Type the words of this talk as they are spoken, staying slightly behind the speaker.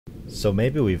So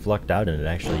maybe we've lucked out and it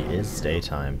actually is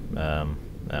daytime.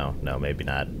 No, maybe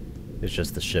not. It's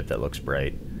just the ship that looks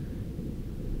bright.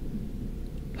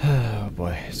 Oh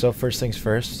boy. So first things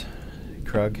first,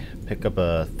 Krug, pick up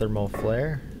a thermal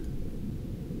flare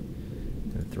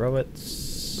and throw it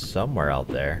somewhere out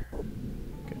there.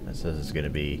 Goodness, this is going to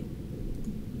be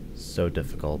so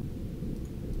difficult.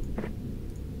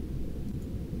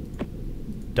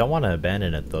 Don't want to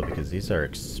abandon it though, because these are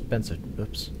expensive.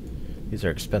 Oops. These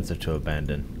are expensive to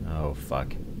abandon. Oh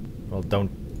fuck. Well,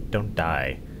 don't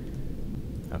die.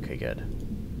 Okay, good.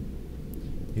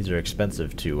 These are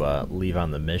expensive to leave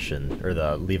on the mission, or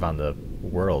leave on the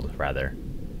world rather.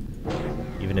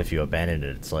 Even if you abandon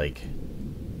it, it's like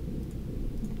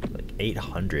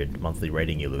 800 monthly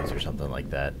rating you lose or something like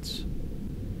that. It's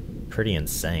pretty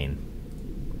insane.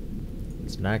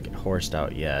 Let's not get horsed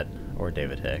out yet, or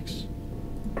David Hicks.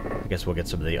 I guess we'll get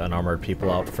some of the unarmored people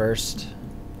out first.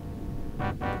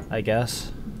 I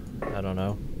guess. I don't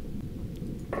know.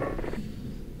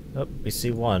 Oh, we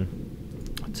see one.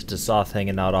 It's Desoth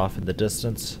hanging out off in the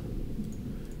distance.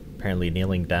 Apparently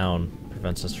kneeling down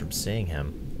prevents us from seeing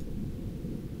him.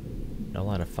 No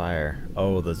line of fire.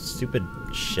 Oh, the stupid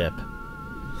ship.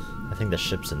 I think the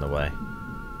ship's in the way.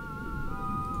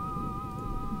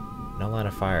 No line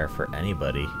of fire for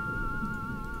anybody.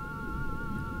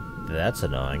 That's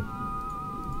annoying.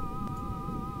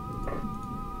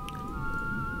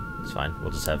 It's fine.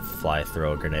 We'll just have Fly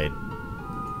throw a grenade.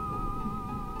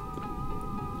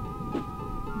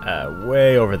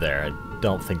 Way over there. I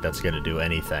don't think that's going to do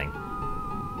anything.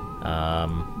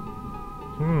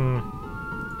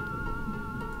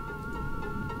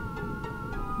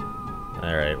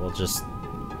 Alright, we'll just...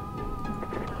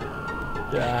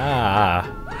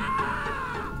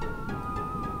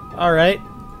 Alright.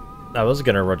 I was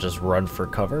gonna just run for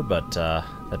cover, but that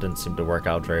didn't seem to work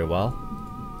out very well.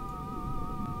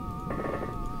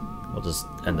 We'll just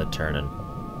end the turn and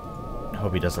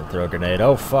hope he doesn't throw a grenade.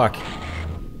 Oh, fuck.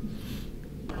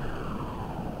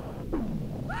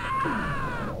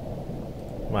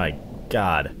 My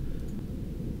god.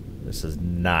 This is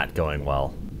not going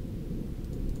well.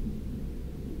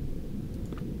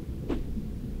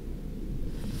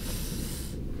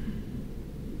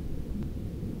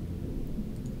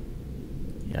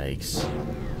 Yikes.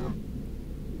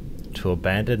 To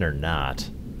abandon or not?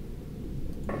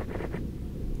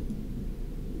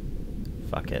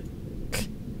 Fuck it.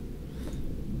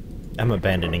 I'm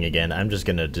abandoning again. I'm just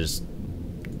gonna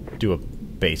do a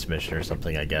base mission or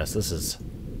something, I guess. This is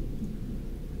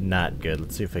not good.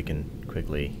 Let's see if we can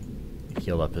quickly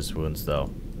heal up his wounds,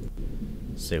 though.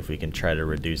 See if we can try to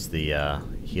reduce the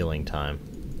healing time.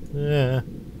 There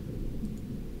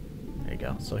you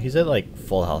go. So he's at like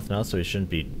full health now, so he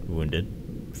shouldn't be wounded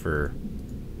for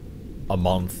a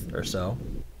month or so.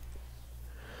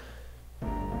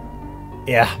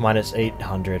 Yeah, minus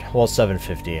 800. Well,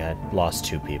 750. I lost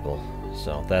 2 people.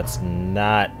 So that's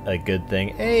not a good thing.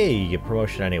 Hey, you get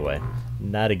promotion anyway.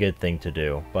 Not a good thing to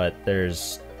do. But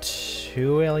there's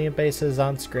 2 alien bases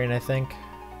on screen, I think.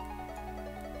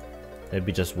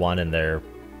 Maybe just one in there.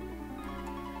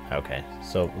 Okay,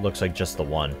 so it looks like just the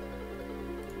one.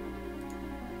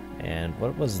 And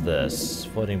what was this?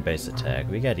 Floating base attack.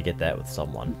 We got to get that with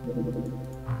someone.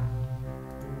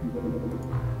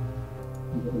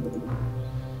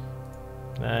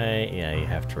 Yeah, you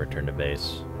have to return to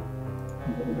base.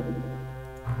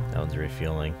 That one's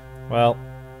refueling. Well,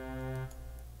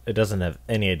 it doesn't have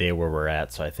any idea where we're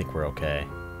at, so I think we're okay.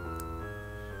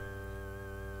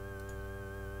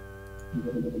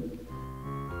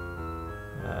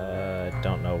 I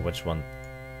don't know which one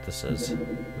this is.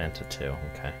 Manta 2,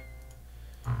 okay.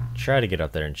 Try to get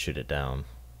up there and shoot it down.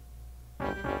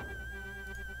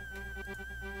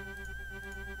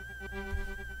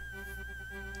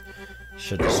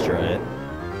 Should destroy it.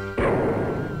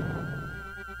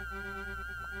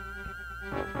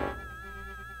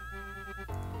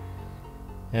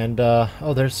 And,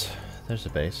 oh, there's a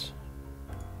base.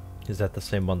 Is that the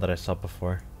same one that I saw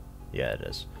before? Yeah, it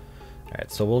is.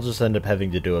 Alright, so we'll just end up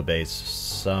having to do a base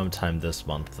sometime this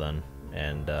month then,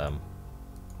 and,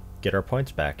 get our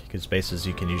points back, because bases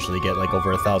you can usually get like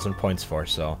over 1,000 points for,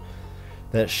 so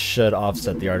that should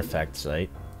offset the artifact site.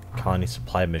 Colony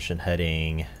supply mission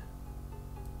heading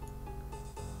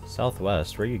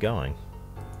southwest. Where are you going?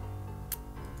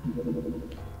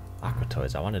 Aqua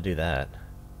Toys, I want to do that.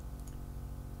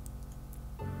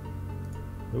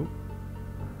 Ooh,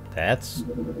 that's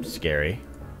scary.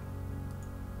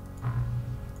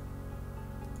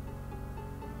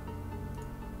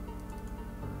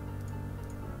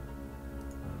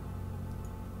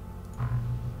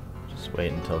 Just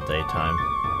wait until daytime.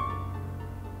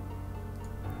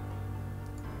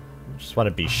 Just want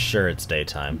to be sure it's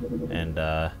daytime. And,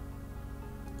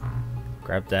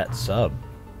 grab that sub.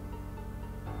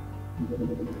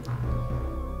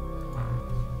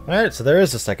 Alright, so there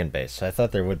is a second base. I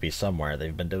thought there would be somewhere.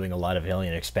 They've been doing a lot of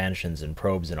alien expansions and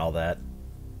probes and all that.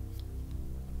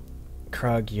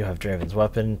 Krug, you have Draven's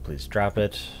weapon. Please drop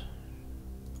it.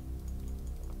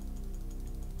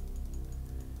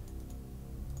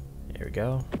 Here we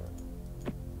go.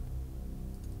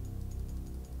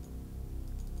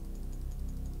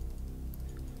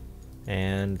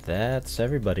 And that's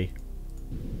everybody.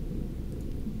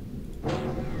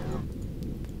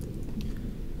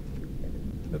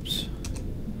 Oops.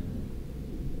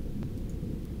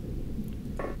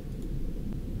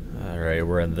 Alright,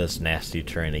 we're in this nasty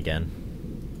terrain again.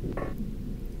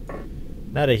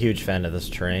 Not a huge fan of this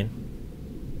terrain.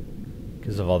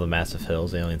 Because of all the massive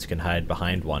hills, aliens can hide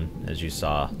behind one, as you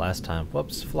saw last time.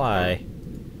 Whoops, fly.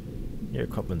 Your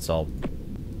equipment's all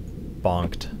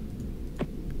bonked.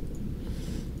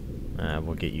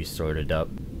 We'll get you sorted up.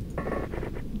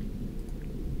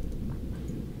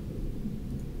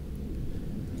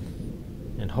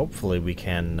 And hopefully we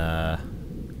can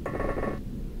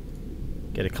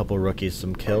get a couple rookies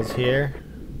some kills here.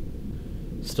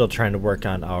 Still trying to work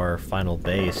on our final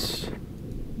base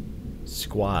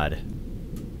squad.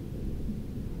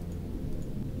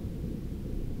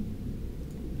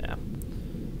 Yeah.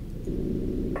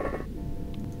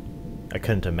 I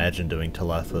couldn't imagine doing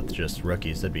Teleth with just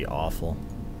rookies. That'd be awful.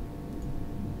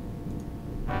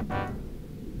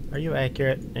 Are you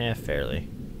accurate? Eh, fairly.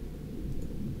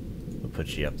 We'll put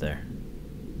you up there.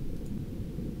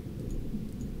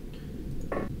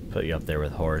 Put you up there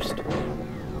with Horst.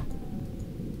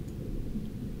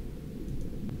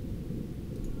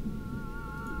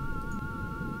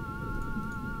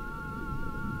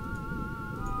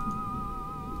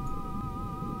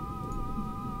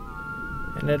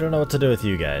 And I don't know what to do with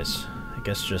you guys. I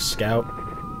guess just scout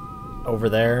over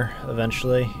there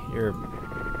eventually. You're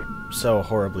so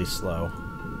horribly slow.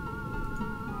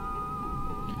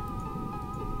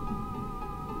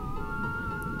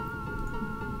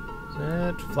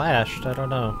 It flashed, I don't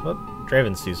know. Oh,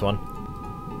 Draven sees one.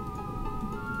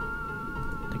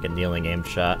 Take a kneeling aim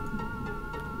shot.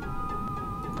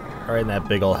 Right in that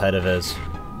big ol' head of his.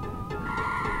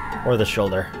 Or the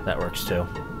shoulder, that works too.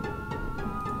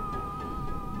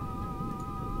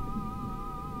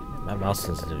 My mouse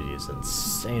sensitivity is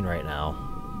insane right now.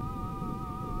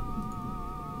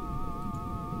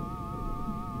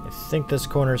 I think this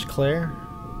corner's clear.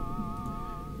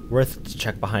 Worth it to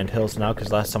check behind hills now,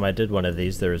 because last time I did one of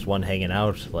these, there was one hanging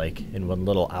out, like, in one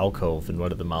little alcove in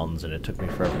one of the mountains, and it took me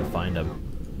forever to find him.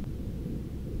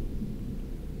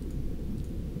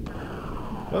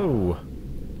 Whoa!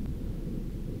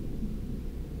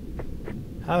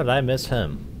 How did I miss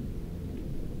him?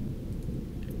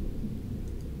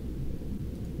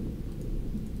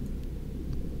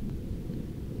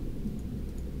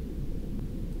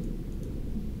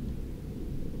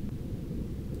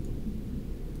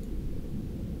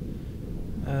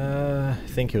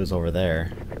 I think he was over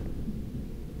there.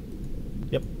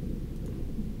 Yep.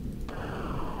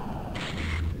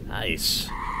 Nice.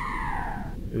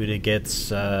 Uda gets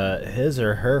his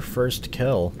or her first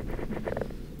kill.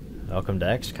 Welcome to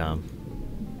XCOM.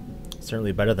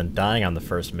 Certainly better than dying on the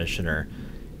first mission or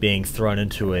being thrown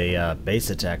into a base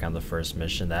attack on the first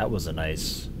mission. That was a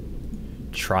nice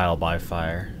trial by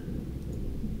fire.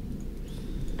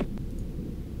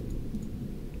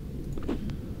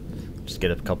 Get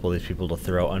a couple of these people to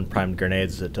throw unprimed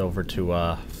grenades over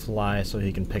to Fly so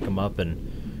he can pick them up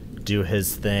and do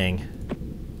his thing.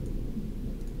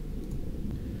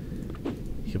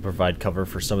 He'll provide cover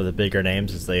for some of the bigger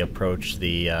names as they approach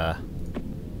the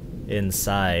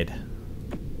inside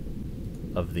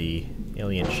of the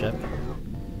alien ship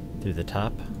through the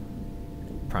top.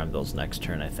 Prime those next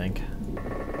turn, I think.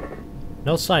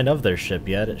 No sign of their ship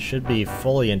yet. It should be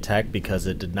fully intact because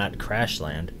it did not crash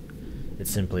land. It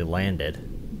simply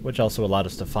landed, which also allowed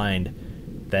us to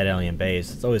find that alien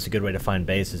base. It's always a good way to find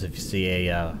bases if you see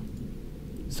a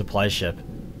supply ship,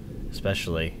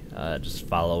 especially. Just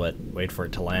follow it, wait for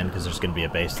it to land, because there's going to be a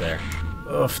base there.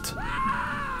 Oofed.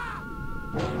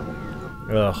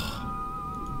 Ugh.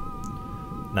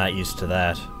 Not used to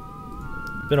that.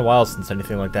 It's been a while since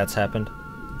anything like that's happened.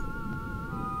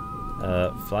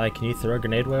 Fly, can you throw a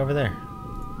grenade way over there?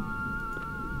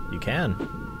 You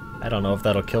can. I don't know if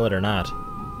that'll kill it or not.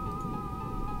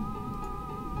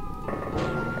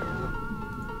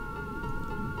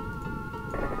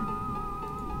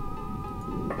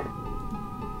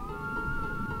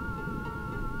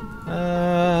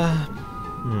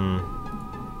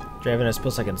 Draven, I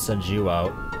suppose I can send you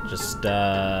out Just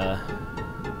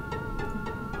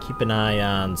keep an eye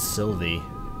on Sylvie.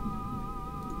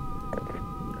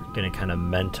 We're gonna kind of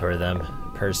mentor them,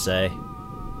 per se.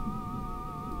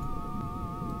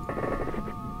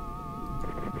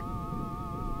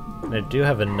 And I do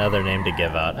have another name to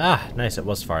give out. Ah, nice, it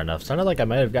was far enough. Sounded like I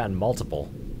might have gotten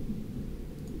multiple.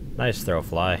 Nice throw,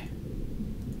 Fly.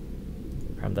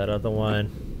 Prime that other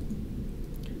one.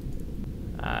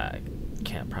 I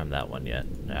can't prime that one yet.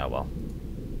 Ah, well.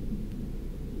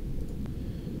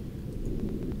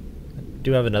 I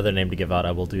do have another name to give out.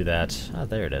 I will do that. Ah,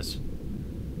 there it is.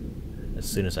 As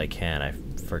soon as I can. I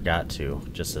forgot to,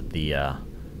 just at the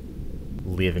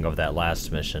leaving of that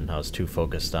last mission. I was too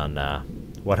focused on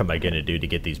what am I going to do to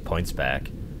get these points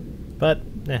back. But,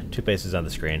 2 bases on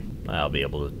the screen. I'll be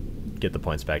able to get the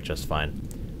points back just fine.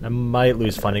 I might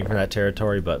lose funding from that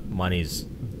territory, but money's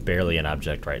barely an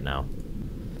object right now.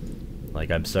 Like,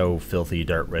 I'm so filthy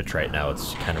dirt rich right now,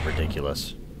 it's kind of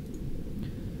ridiculous.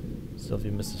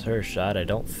 Sylvie misses her shot. I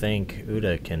don't think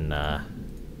Uda can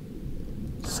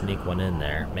sneak one in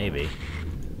there. Maybe.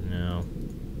 No.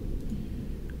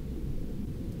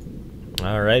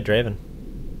 Alright, Draven.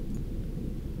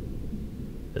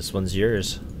 This one's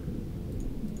yours.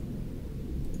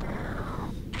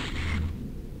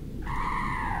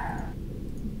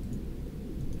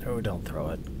 Oh, don't throw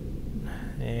it.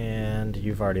 And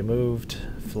you've already moved.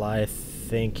 Fly, I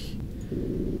think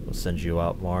we'll send you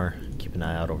out more. Keep an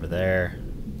eye out over there.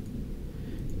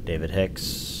 David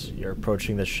Hicks, you're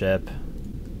approaching the ship.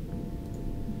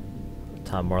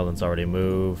 Tom Moreland's already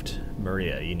moved.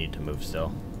 Maria, you need to move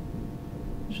still.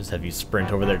 Just have you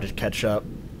sprint over there to catch up.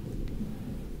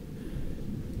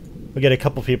 We'll get a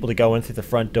couple people to go in through the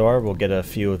front door. We'll get a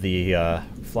few of the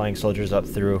flying soldiers up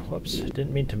through... Whoops,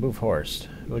 didn't mean to move Horst.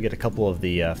 We'll get a couple of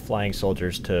the flying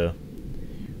soldiers to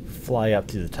fly up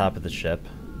to the top of the ship.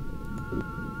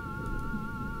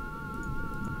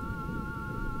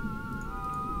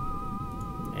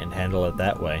 And handle it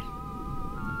that way.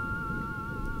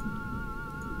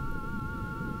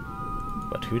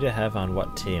 But who to have on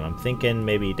what team? I'm thinking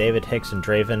maybe David Hicks and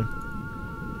Draven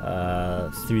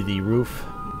through the roof,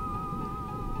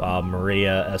 while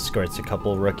Maria escorts a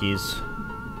couple rookies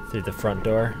through the front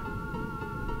door.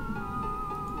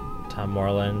 Tom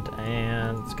Moreland,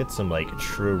 and let's get some like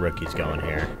true rookies going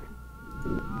here.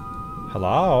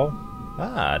 Hello?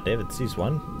 Ah, David sees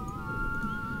one.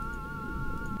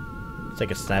 Let's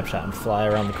take a snapshot and fly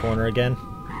around the corner again.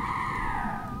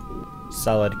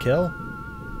 Solid kill.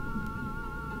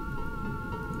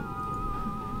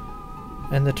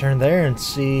 End the turn there and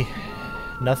see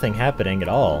nothing happening at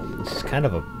all. This is kind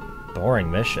of a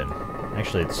boring mission.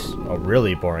 Actually, it's a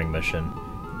really boring mission.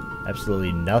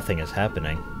 Absolutely nothing is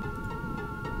happening.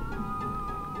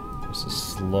 Just a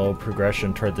slow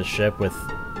progression toward the ship with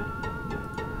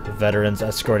veterans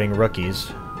escorting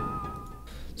rookies.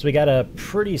 So we got a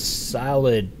pretty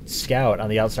solid scout on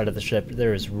the outside of the ship.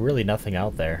 There is really nothing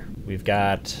out there. We've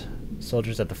got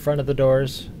soldiers at the front of the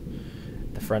doors.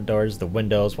 The front doors, the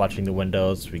windows, watching the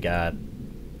windows. We got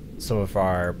some of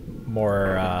our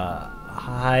more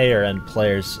higher end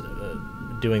players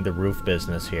doing the roof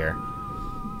business here.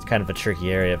 It's kind of a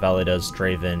tricky area. Validos,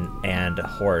 Draven, and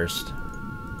Horst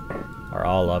are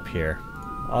all up here.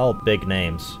 All big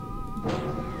names.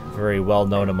 Very well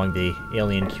known among the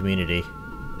alien community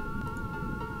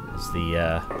as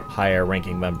the higher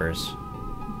ranking members.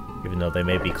 Even though they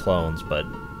may be clones, but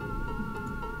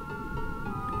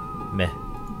meh.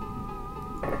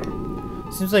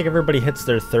 Seems like everybody hits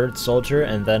their third soldier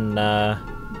and then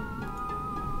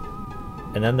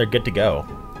they're good to go.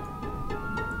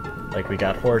 Like, we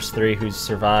got Horse 3 who's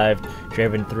survived.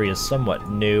 Draven 3 is somewhat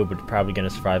new, but probably going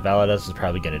to survive. Valados is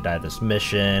probably going to die this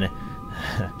mission.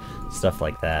 Stuff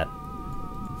like that.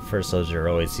 First soldier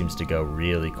always seems to go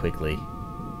really quickly.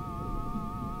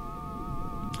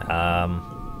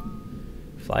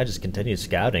 Fly just continues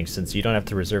scouting since you don't have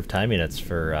to reserve time units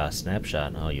for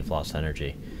snapshot. Oh, you've lost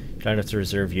energy. You don't have to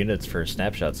reserve units for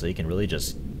snapshot, so you can really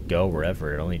just go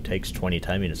wherever. It only takes 20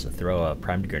 time units to throw a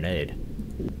primed grenade.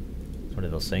 It's one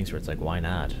of those things where it's like, why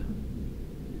not?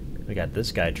 We got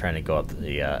this guy trying to go up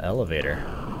the elevator.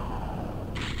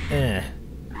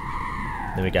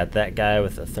 Then we got that guy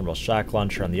with a thermal shock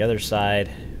launcher on the other side,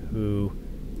 who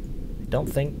I don't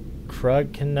think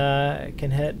Krug can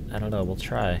hit. I don't know. We'll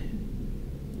try.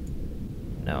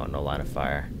 No line of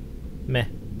fire. Meh.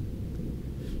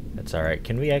 That's all right.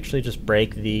 Can we actually just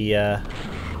break the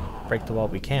wall?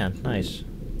 We can. Nice.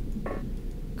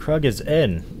 Krug is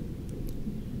in.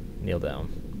 Kneel down.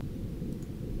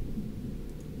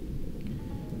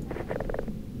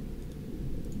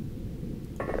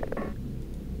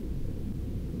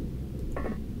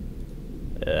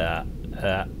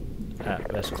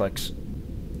 Best clicks.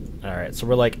 Alright, so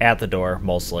we're like at the door,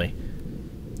 mostly.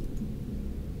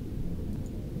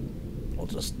 We'll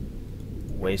just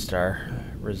waste our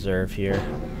reserve here.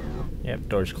 Yep,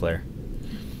 door's clear.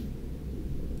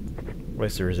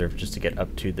 Waste the reserve just to get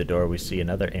up to the door. We see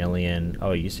another alien.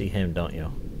 Oh, you see him, don't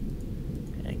you?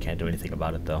 I can't do anything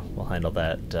about it, though. We'll handle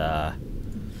that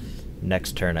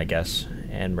next turn, I guess.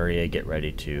 And Maria, get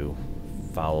ready to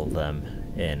follow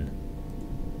them in.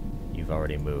 You've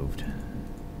already moved.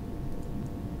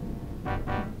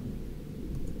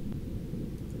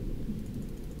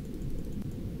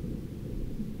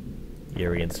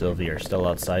 Yuri and Sylvie are still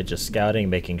outside, just scouting,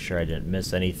 making sure I didn't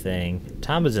miss anything.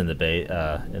 Tom is in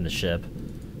the in the ship,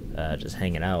 just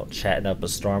hanging out, chatting up a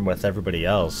storm with everybody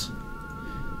else.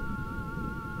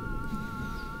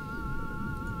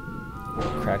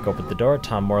 Crack open the door.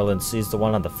 Tom Moreland sees the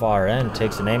one on the far end,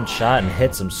 takes an aimed shot, and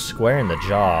hits him square in the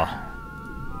jaw.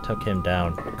 Took him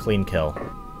down. Clean kill.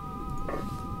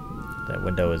 That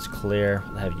window is clear.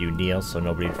 We'll have you kneel so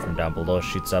nobody from down below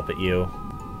shoots up at you.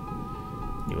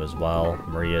 You as well.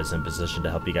 Maria is in position to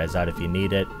help you guys out if you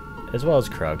need it, as well as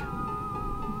Krug.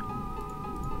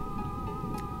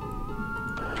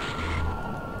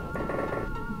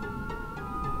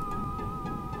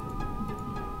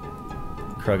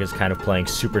 Krug is kind of playing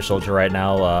super soldier right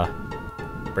now,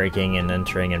 breaking and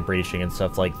entering and breaching and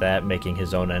stuff like that, making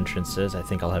his own entrances. I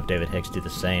think I'll have David Hicks do the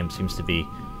same. Seems to be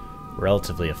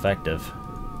relatively effective.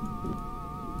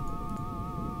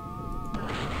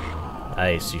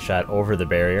 Nice, you shot over the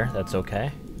barrier. That's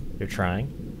okay. You're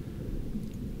trying.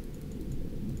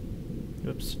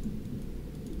 Oops.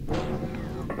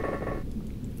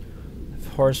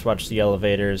 Horse, watch the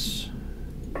elevators.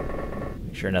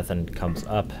 Make sure nothing comes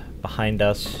up behind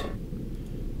us.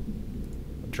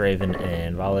 Draven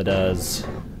and Vala does.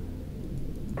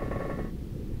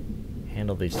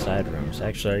 Handle these side rooms.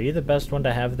 Actually, are you the best one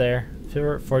to have there?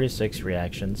 46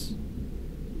 reactions.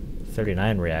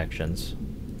 39 reactions.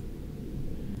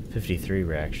 53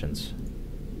 reactions.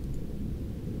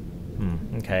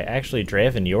 Okay, actually,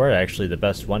 Draven, you're actually the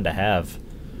best one to have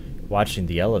watching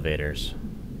the elevators.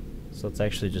 So let's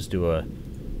actually just do a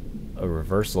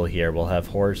reversal here. We'll have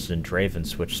Horse and Draven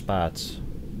switch spots.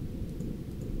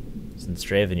 Since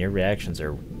Draven, your reactions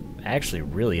are actually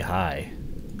really high.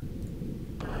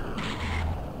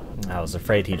 I was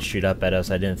afraid he'd shoot up at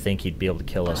us. I didn't think he'd be able to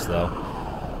kill us, though.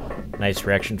 Nice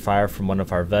reaction fire from one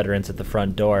of our veterans at the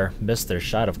front door. Missed their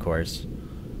shot, of course.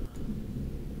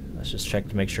 Let's just check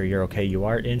to make sure you're okay. You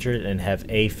are injured and have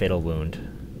a fatal wound.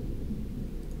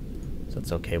 So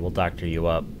that's okay. We'll doctor you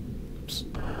up. Oops.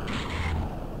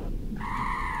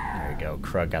 There we go.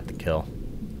 Krug got the kill.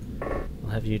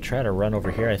 We'll have you try to run over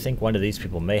here. I think one of these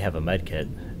people may have a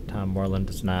medkit. Tom Moreland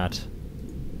does not.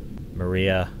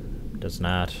 Maria does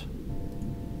not.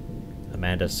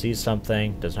 Amanda sees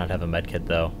something. Does not have a medkit,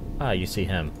 though. Ah, you see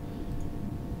him.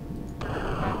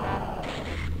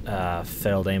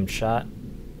 Failed aimed shot.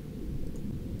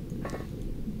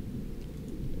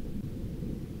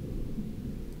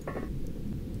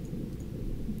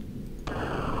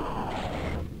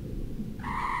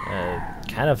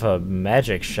 Kind of a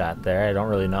magic shot there. I don't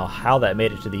really know how that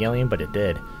made it to the alien, but it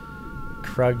did.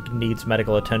 Krug needs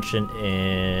medical attention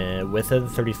within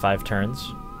 35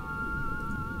 turns.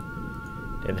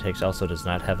 David Hicks also does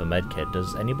not have a medkit.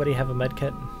 Does anybody have a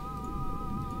medkit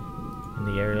in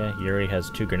the area? Yuri has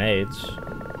 2 grenades.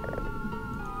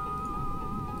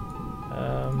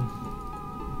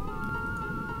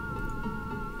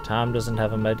 Tom doesn't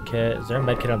have a medkit. Is there a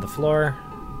medkit on the floor?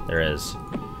 There is.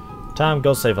 Tom,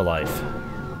 go save a life.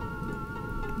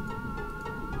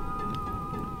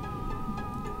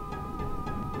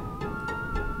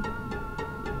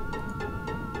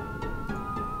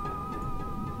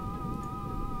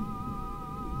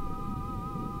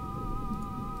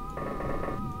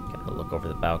 Gotta look over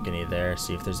the balcony there,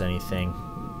 see if there's anything.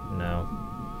 No.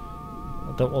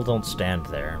 Well, don't stand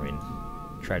there. I mean,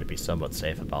 try to be somewhat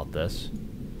safe about this.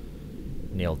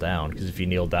 Kneel down, because if you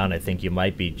kneel down, I think you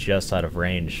might be just out of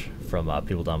range from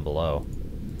people down below.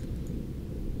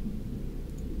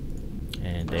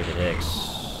 And David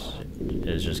Hicks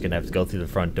is just gonna have to go through the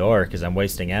front door because I'm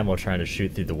wasting ammo trying to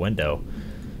shoot through the window.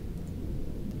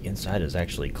 The inside is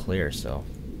actually clear, so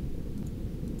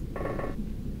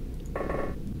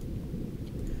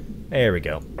there we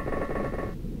go.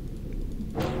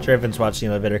 Draven's watching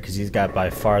the elevator because he's got by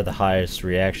far the highest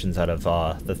reactions out of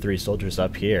the 3 soldiers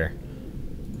up here.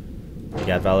 We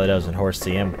got Valados and Horse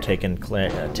CM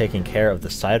taking care of the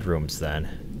side rooms then.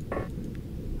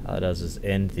 Valados is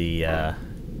in the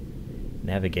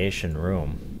navigation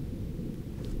room.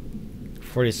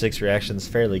 46 reactions,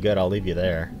 fairly good, I'll leave you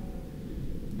there.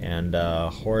 And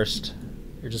Horst,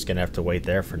 you're just gonna have to wait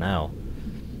there for now.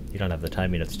 You don't have the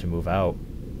time units to move out.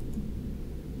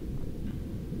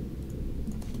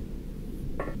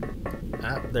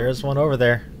 Ah, there is one over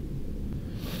there.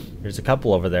 There's a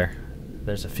couple over there.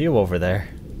 There's a few over there.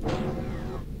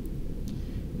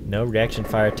 No reaction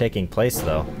fire taking place,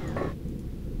 though.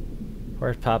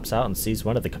 Horst pops out and sees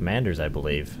one of the commanders, I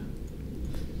believe.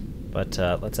 But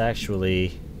let's have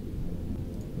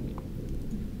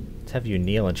you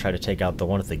kneel and try to take out the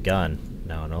one with the gun.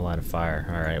 No, no line of fire.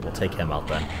 Alright, we'll take him out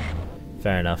then.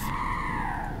 Fair enough.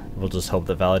 We'll just hope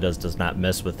that Validas does not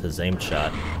miss with his aim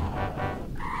shot.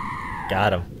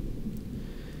 Got him.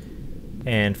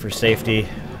 And for safety,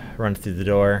 run through the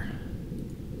door.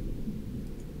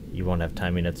 You won't have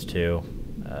time units to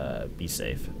be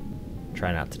safe.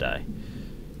 Try not to die.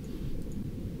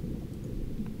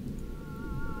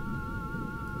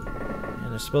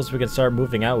 And I suppose we can start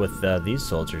moving out with these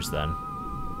soldiers then.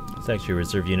 Let's actually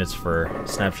reserve units for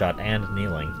snapshot and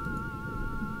kneeling.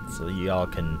 So that you all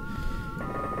can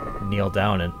kneel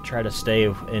down and try to stay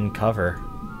in cover.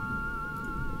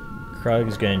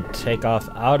 Krug's going to take off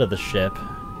out of the ship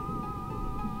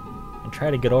and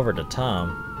try to get over to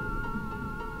Tom.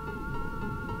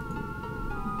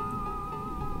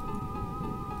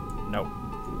 Nope.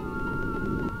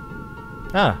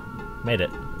 Ah, made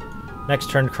it. Next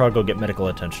turn, Krug will get medical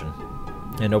attention.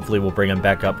 And hopefully we'll bring him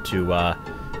back up to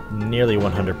nearly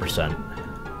 100%.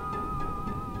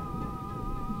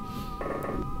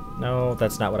 No,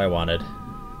 that's not what I wanted.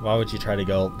 Why would you try to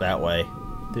go that way?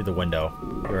 Through the window.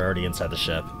 You're already inside the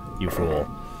ship, you fool.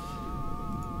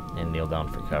 And kneel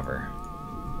down for cover.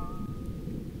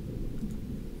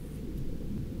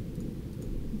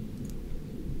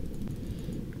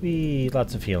 Whee,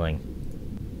 lots of healing.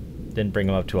 Didn't bring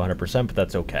him up to 100%, but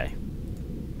that's okay.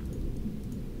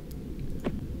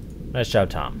 Nice job,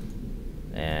 Tom.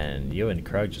 And you and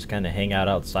Krug just kind of hang out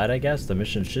outside, I guess. The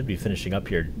mission should be finishing up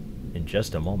here in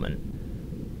just a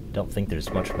moment. Don't think there's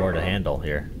much more to handle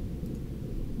here.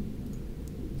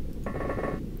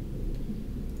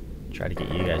 Try to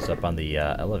get you guys up on the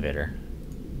elevator.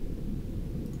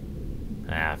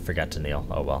 Ah, forgot to kneel.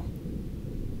 Oh well.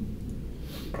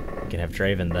 You can have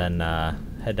Draven then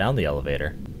head down the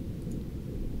elevator.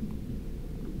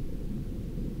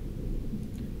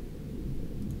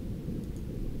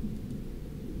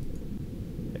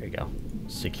 There you go.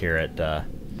 Secure it.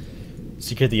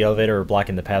 Secure the elevator or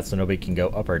blocking the path so nobody can go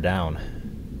up or down.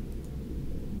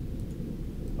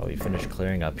 Oh, we finished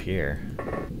clearing up here.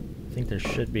 I think there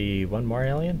should be one more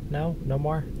alien? No? No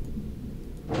more?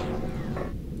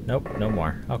 Nope, no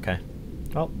more. Okay.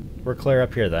 Well, we're clear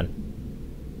up here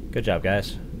then. Good job,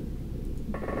 guys.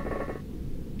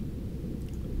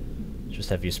 Just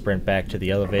have you sprint back to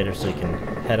the elevator so you can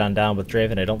head on down with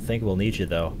Draven. I don't think we'll need you,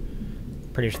 though.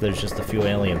 Pretty sure there's just a few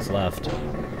aliens left.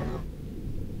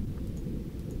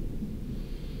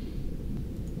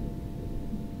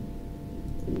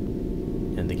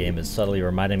 And the game is subtly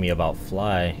reminding me about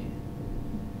Fly.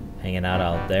 Hanging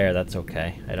out there, that's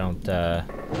okay. I don't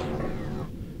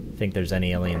think there's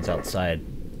any aliens outside,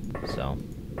 so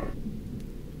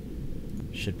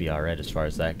should be alright as far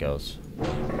as that goes.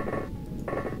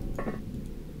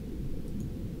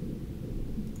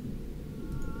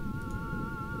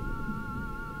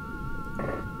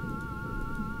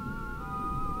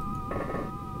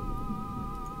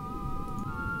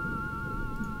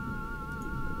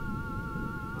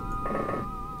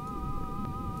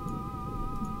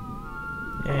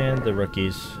 And the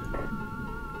rookies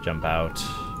jump out.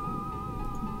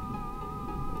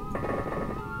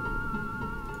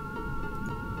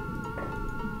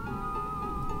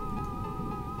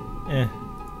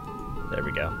 There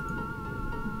we go.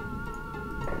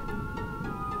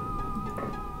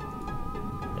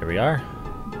 There we are.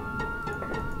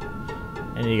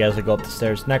 And you guys will go up the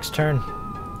stairs next turn.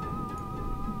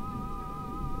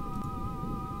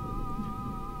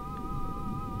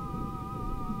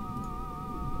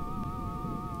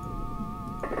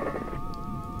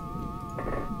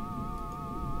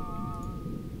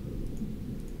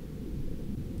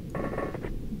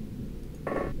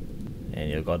 And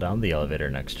you'll go down the elevator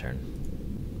next turn.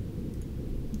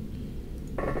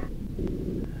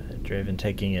 Draven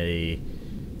taking a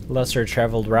lesser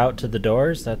traveled route to the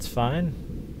doors, that's fine.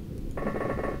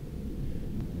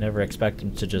 Never expect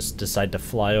him to just decide to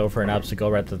fly over an obstacle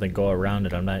rather than go around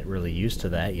it. I'm not really used to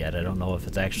that yet. I don't know if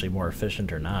it's actually more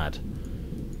efficient or not.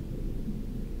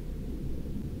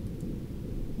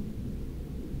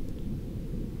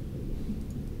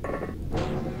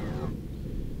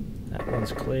 That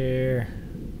one's clear.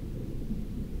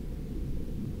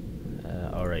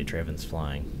 wait, Draven's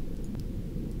flying.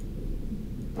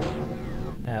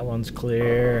 That one's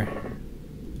clear.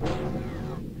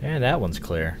 And that one's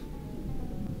clear.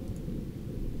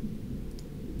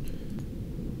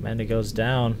 Amanda goes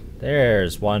down.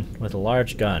 There's one with a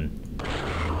large gun.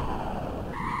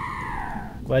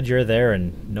 Glad you're there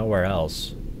and nowhere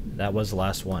else. That was the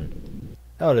last one.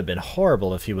 That would have been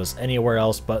horrible if he was anywhere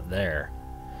else but there.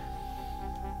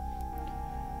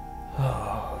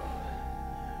 Oh.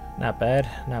 Not bad.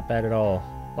 Not bad at all.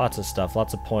 Lots of stuff.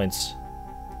 Lots of points.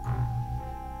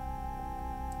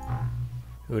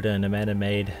 Uda and Amanda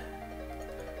made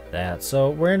that.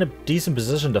 So we're in a decent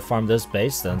position to farm this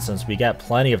base then, since we got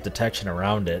plenty of detection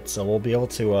around it. So we'll be able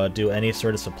to do any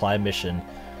sort of supply mission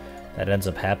that ends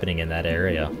up happening in that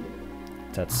area.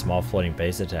 It's that small floating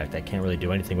base attack. I can't really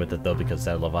do anything with it though, because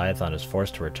that Leviathan is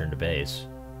forced to return to base.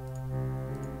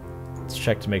 Let's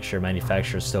check to make sure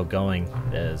manufacture is still going.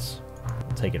 It is.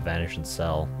 We'll take advantage and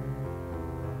sell.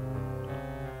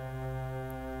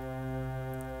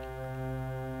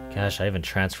 Gosh, I haven't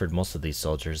transferred most of these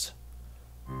soldiers.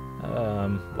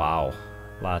 Wow.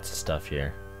 Lots of stuff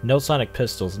here. No sonic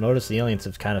pistols. Notice the aliens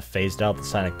have kind of phased out the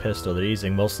sonic pistol. They're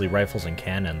using mostly rifles and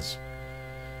cannons,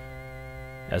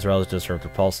 as well as disruptor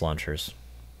pulse launchers.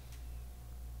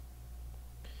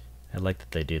 I like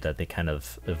that they do that. They kind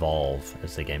of evolve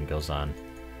as the game goes on.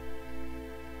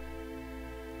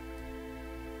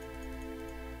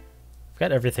 I've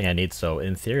got everything I need, so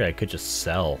in theory I could just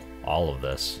sell all of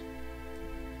this.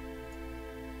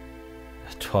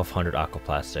 1,200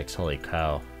 aquaplastics, holy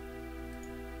cow.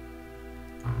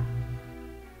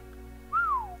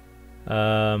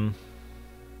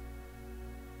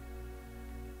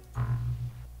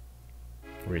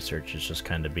 Research is just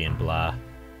kind of being blah.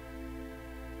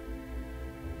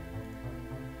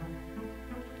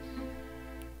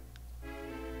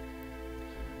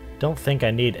 Don't think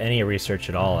I need any research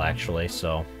at all, actually,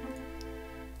 so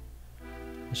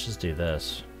let's just do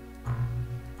this.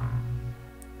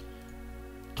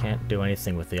 Can't do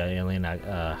anything with the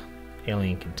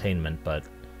alien containment, but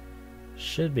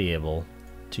should be able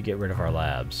to get rid of our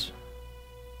labs.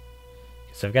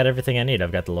 So I've got everything I need.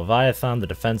 I've got the Leviathan, the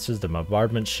defenses, the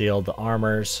bombardment shield, the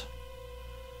armors.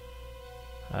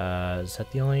 Is that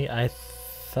the only... I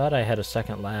thought I had a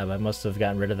second lab. I must have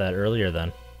gotten rid of that earlier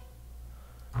then.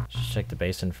 Just check the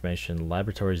base information.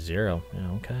 Laboratory 0.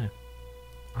 Yeah, okay.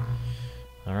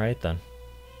 Alright then.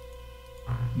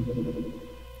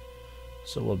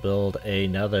 So we'll build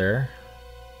another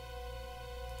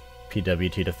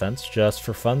PWT defense just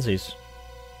for funsies.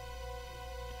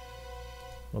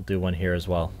 We'll do one here as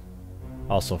well,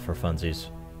 also for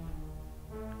funsies.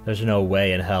 There's no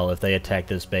way in hell if they attack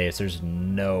this base, there's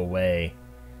no way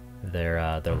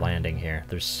they're landing here.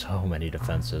 There's so many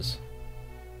defenses.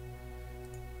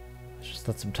 Let's just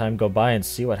let some time go by and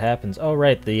see what happens. Oh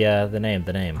right, the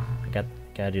name. I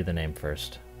gotta do the name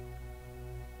first.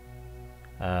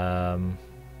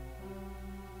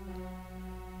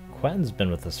 Quentin's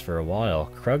been with us for a while.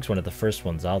 Krug's one of the first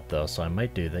ones out though, so I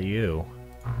might do the U.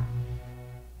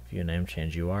 View name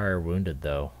change. You are wounded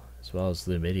though, as well as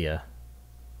Lumidia.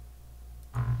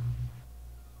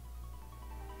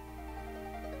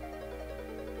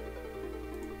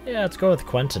 Yeah, let's go with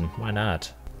Quentin. Why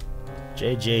not?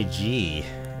 JJG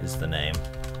is the name.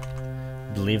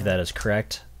 I believe that is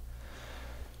correct.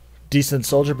 Decent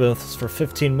soldier booths for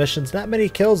 15 missions. Not many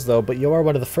kills though, but you are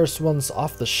one of the first ones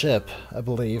off the ship, I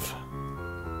believe.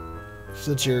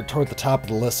 Since you're toward the top of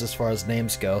the list as far as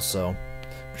names go, so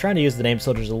I'm trying to use the name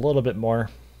soldiers a little bit more.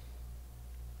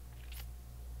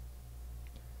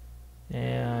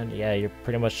 And yeah, you're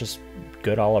pretty much just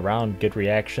good all around, good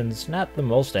reactions. Not the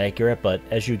most accurate, but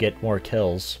as you get more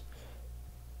kills,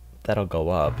 that'll go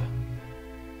up.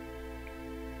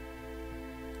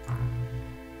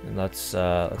 And let's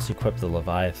equip the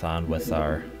Leviathan with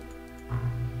our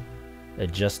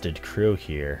adjusted crew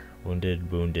here. Wounded,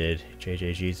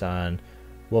 JJG's on.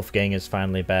 Wolfgang is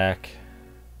finally back.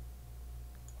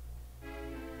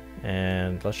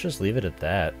 And let's just leave it at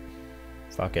that.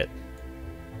 Fuck it.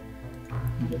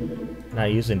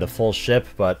 Not using the full ship,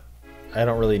 but I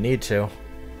don't really need to.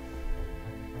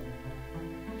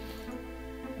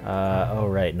 Oh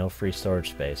right, no free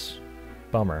storage space.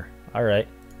 Bummer. Alright.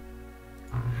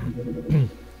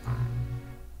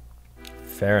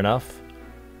 Fair enough.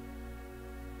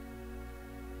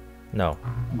 No,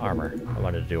 armor. I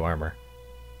wanted to do armor.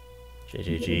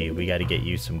 JJG, we gotta get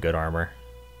you some good armor.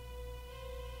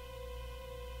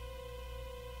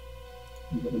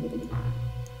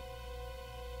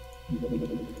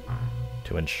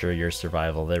 To ensure your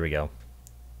survival. There we go.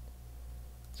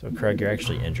 So Krug, you're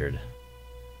actually injured.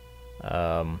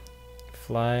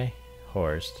 Fly.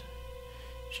 Horst.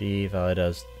 G,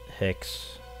 Validas,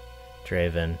 Hicks,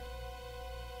 Draven.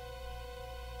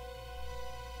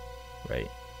 Right.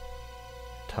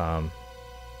 Tom.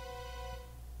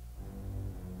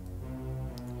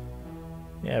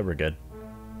 Yeah, we're good.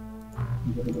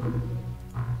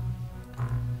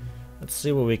 Let's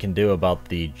see what we can do about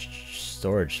the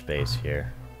storage space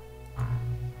here.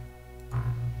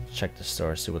 Check the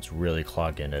store, see what's really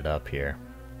clogging it up here.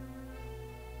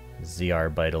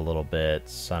 ZR bite a little bit,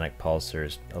 sonic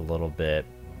pulsars a little bit,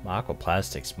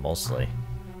 aquaplastics mostly.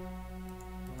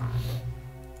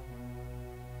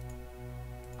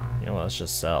 You know what, let's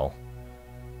just sell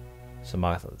some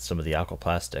of the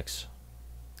aquaplastics.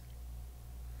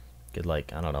 Get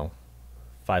like, I don't know,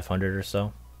 500 or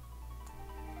so.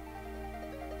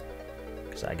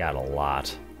 Because I got a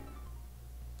lot.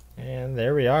 And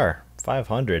there we are,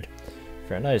 500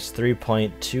 for a nice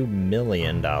 $3.2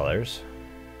 million.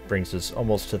 Brings us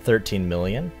almost to 13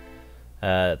 million.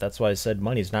 That's why I said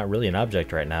money's not really an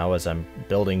object right now, as I'm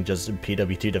building just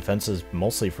PWT defenses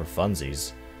mostly for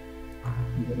funsies.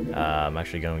 I'm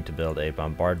actually going to build a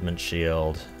bombardment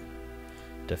shield,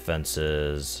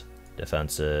 defenses,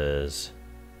 defenses,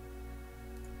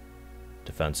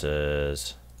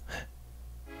 defenses,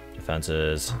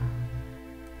 defenses.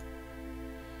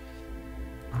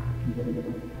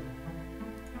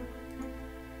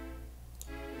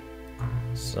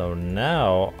 So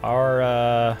now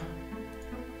our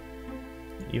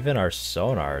even our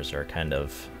sonars are kind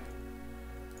of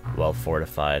well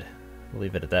fortified. We'll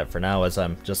leave it at that for now, as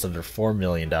I'm just under $4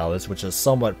 million, which is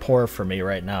somewhat poor for me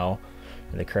right now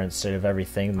in the current state of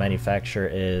everything. The manufacturer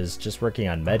is just working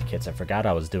on medkits. I forgot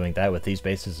I was doing that with these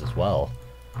bases as well.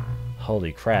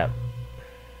 Holy crap.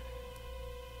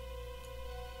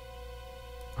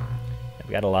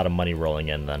 We got a lot of money rolling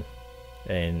in then.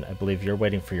 And I believe you're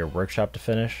waiting for your workshop to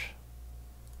finish.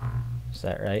 Is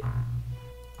that right?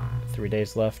 3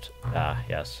 days left? Ah,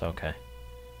 yes, okay.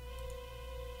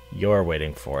 You're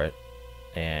waiting for it.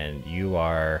 And you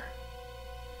are...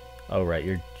 Oh, right,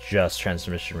 you're just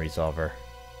transmission resolver.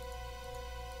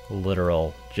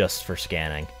 Literal, just for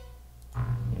scanning.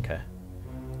 Okay.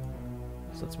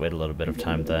 So let's wait a little bit of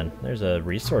time then. There's a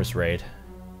resource raid.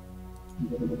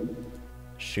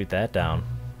 Shoot that down.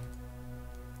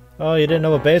 Oh, you didn't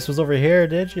know a base was over here,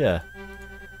 did ya?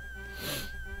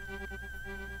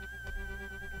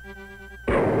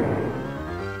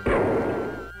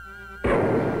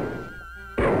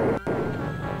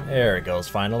 There it goes,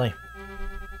 finally.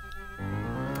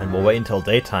 And we'll wait until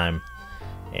daytime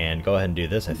and go ahead and do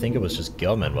this. I think it was just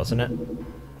Gilman, wasn't it?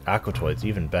 Aquatoid's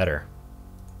even better.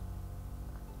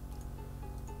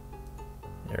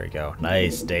 There we go.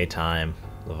 Nice daytime.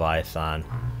 Leviathan.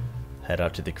 Head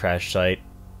out to the crash site.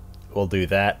 We'll do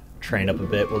that. Train up a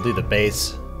bit. We'll do the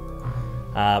base.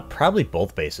 Probably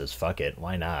both bases. Fuck it.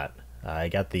 Why not? I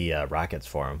got the rockets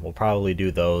for them. We'll probably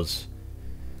do those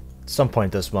at some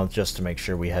point this month, just to make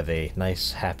sure we have a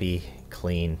nice, happy,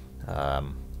 clean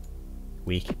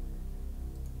week.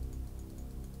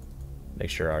 Make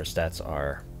sure our stats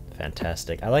are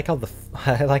fantastic. I like how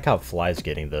I like how Fly's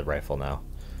getting the rifle now.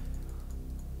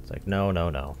 It's like no, no,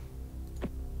 no.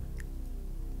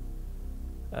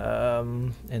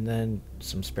 And then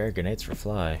some spare grenades for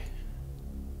Fly.